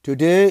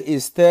Today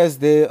is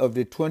Thursday of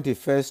the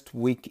 21st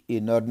week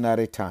in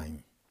Ordinary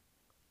Time.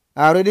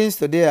 Our readings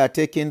today are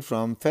taken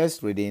from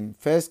first reading,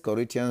 1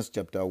 Corinthians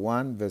chapter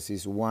 1,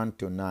 verses 1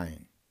 to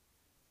 9.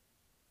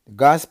 The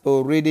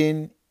Gospel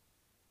reading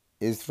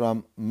is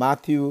from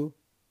Matthew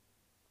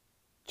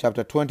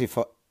chapter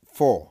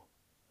 24,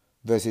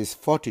 verses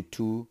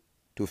 42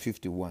 to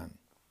 51.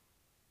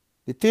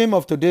 The theme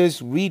of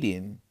today's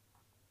reading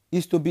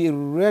is to be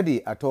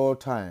ready at all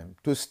times,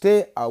 to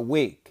stay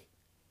awake.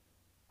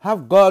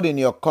 Have God in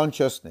your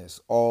consciousness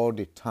all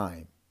the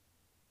time.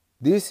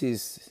 This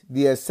is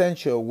the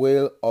essential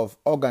way of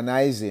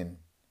organizing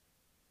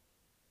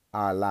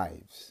our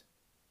lives.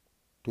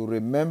 To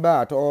remember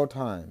at all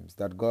times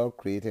that God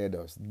created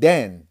us.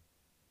 Then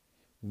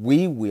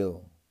we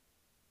will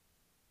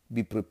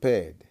be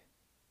prepared.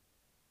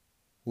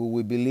 We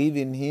will believe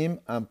in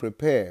Him and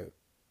prepare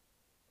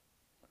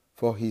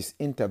for His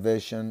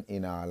intervention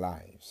in our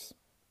lives.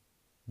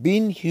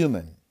 Being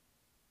human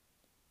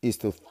is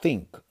to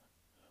think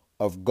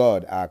of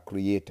God, our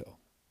Creator.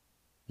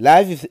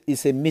 Life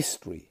is a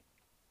mystery,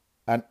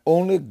 and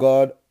only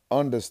God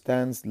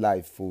understands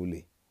life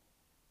fully.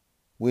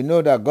 We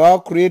know that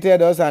God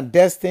created us and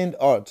destined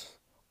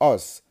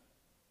us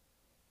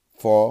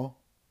for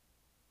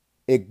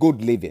a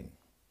good living.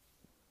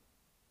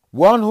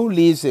 One who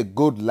lives a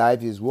good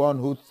life is one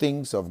who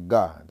thinks of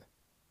God.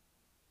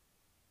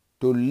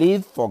 To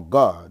live for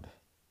God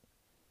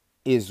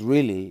is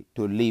really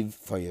to live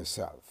for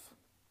yourself.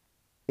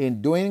 In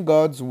doing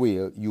God's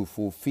will, you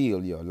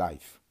fulfill your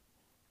life.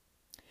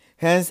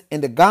 Hence,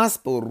 in the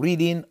Gospel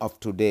reading of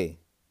today,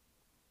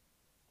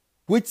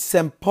 which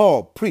St.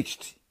 Paul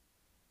preached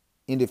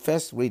in the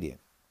first reading,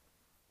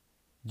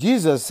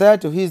 Jesus said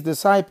to his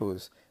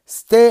disciples,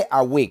 "Stay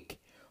awake,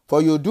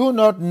 for you do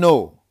not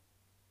know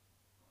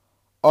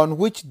on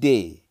which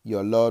day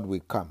your Lord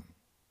will come."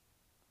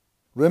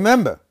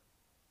 Remember,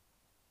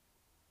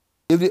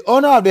 if the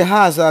owner of the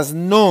house has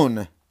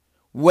known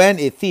when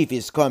a thief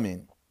is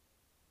coming,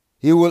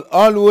 he will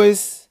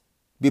always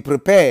be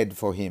prepared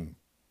for him.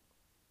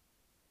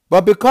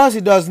 But because he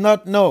does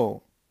not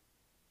know,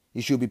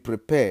 he should be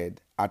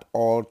prepared at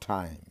all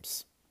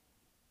times,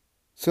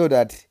 so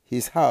that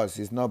his house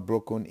is not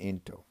broken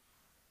into.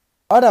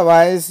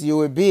 Otherwise, you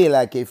will be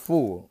like a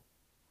fool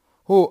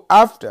who,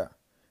 after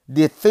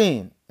the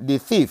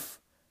thief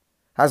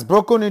has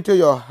broken into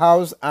your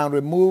house and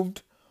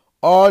removed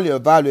all your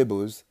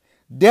valuables,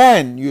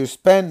 then you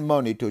spend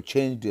money to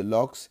change the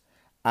locks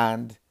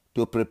and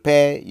to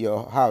prepare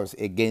your house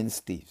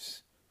against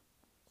thieves.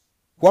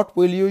 What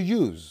will you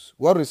use?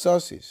 What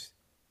resources?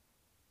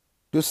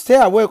 To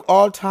stay awake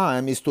all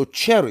time is to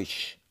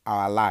cherish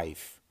our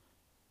life,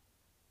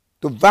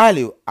 to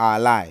value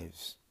our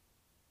lives.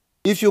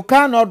 If you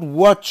cannot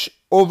watch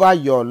over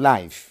your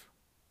life,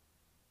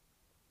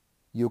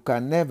 you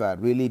can never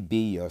really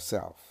be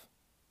yourself.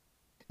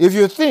 If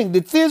you think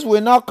the thieves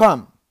will not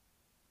come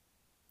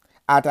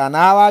at an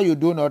hour you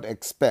do not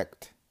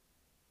expect,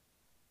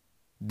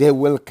 they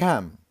will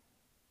come.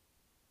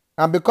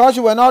 And because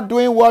you were not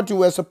doing what you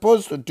were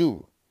supposed to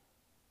do,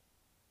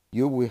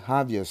 you will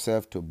have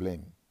yourself to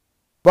blame.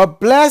 But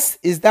blessed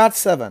is that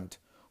servant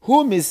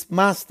whom his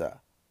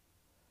master,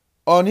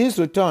 on his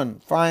return,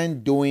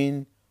 find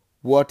doing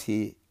what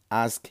he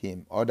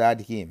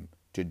ordered him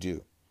to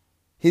do.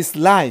 His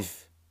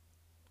life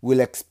will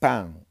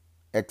expand.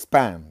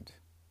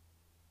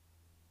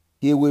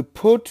 He will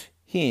put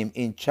him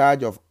in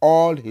charge of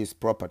all his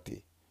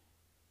property.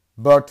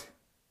 But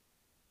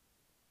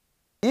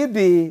if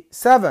the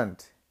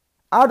servant,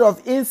 out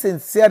of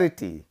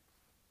insincerity,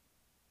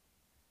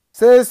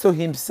 says to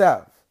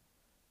himself,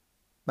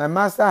 "My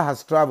master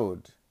has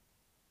traveled,"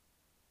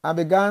 and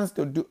began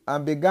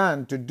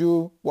to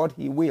do what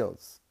he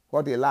wills,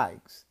 what he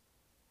likes,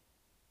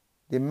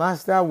 the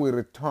master will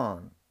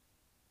return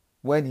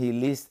when he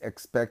least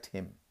expects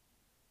him.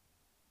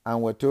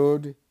 And we're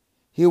told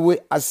he will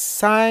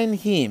assign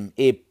him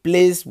a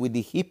place with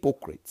the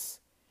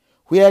hypocrites,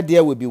 where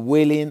there will be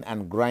wailing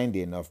and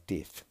grinding of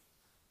teeth.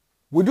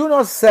 We do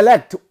not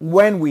select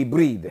when we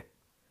breathe.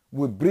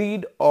 We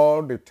breathe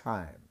all the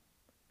time.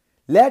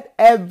 Let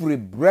every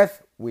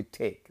breath we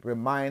take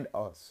remind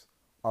us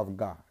of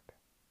God,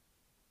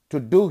 to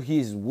do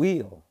His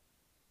will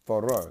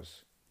for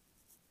us,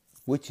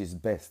 which is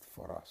best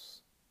for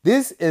us.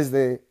 This is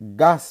the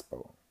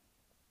gospel,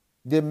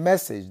 the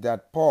message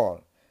that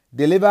Paul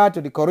delivered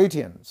to the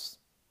Corinthians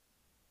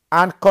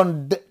and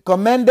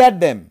commended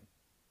them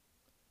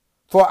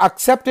for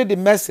accepting the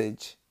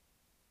message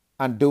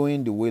and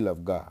doing the will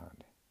of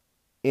God.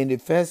 In the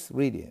first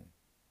reading,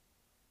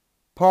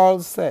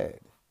 Paul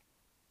said,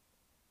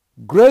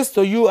 "Grace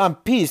to you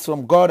and peace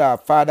from God our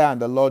Father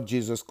and the Lord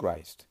Jesus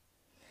Christ.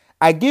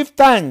 I give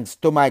thanks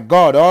to my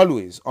God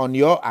always on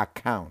your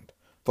account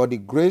for the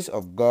grace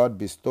of God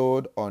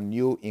bestowed on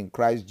you in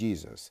Christ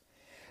Jesus,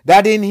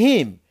 that in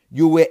Him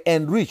you were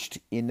enriched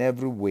in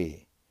every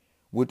way,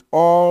 with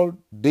all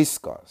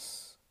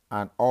discourse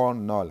and all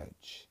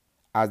knowledge,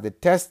 as the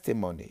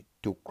testimony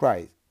to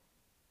Christ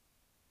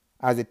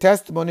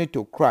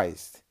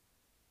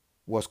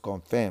was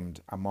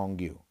confirmed among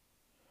you,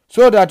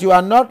 so that you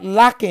are not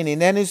lacking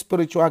in any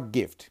spiritual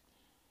gift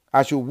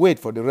as you wait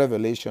for the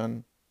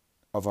revelation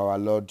of our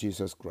Lord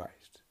Jesus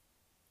Christ.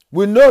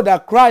 We know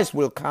that Christ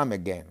will come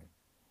again.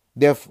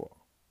 Therefore,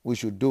 we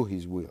should do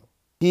his will.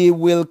 He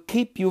will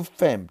keep you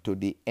firm to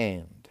the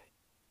end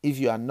if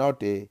you are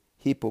not a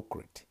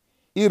hypocrite,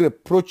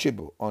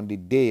 irreproachable on the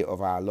day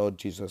of our Lord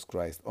Jesus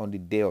Christ, on the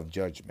day of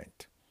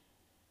judgment.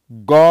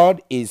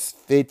 God is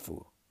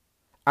faithful,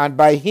 and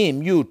by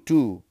him you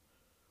too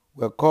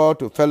were called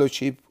to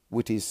fellowship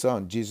with his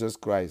Son, Jesus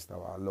Christ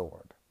our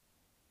Lord.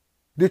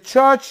 The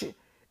church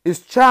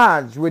is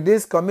charged with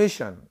this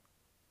commission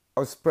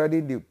of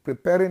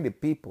preparing the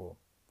people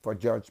for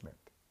judgment,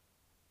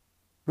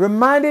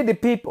 reminding the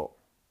people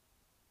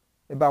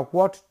about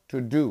what to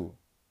do,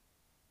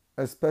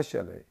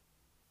 especially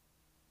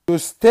to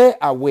stay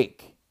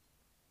awake,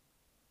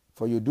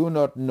 for you do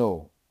not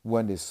know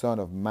when the Son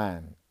of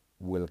Man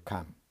will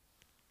come.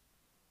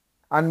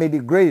 And may the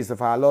grace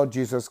of our Lord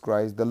Jesus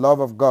Christ, the love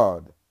of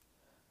God,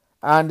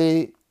 and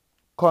the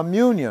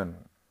communion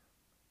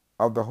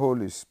of the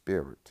Holy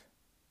Spirit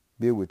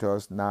be with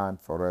us now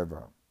and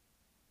forever.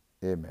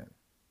 Amen.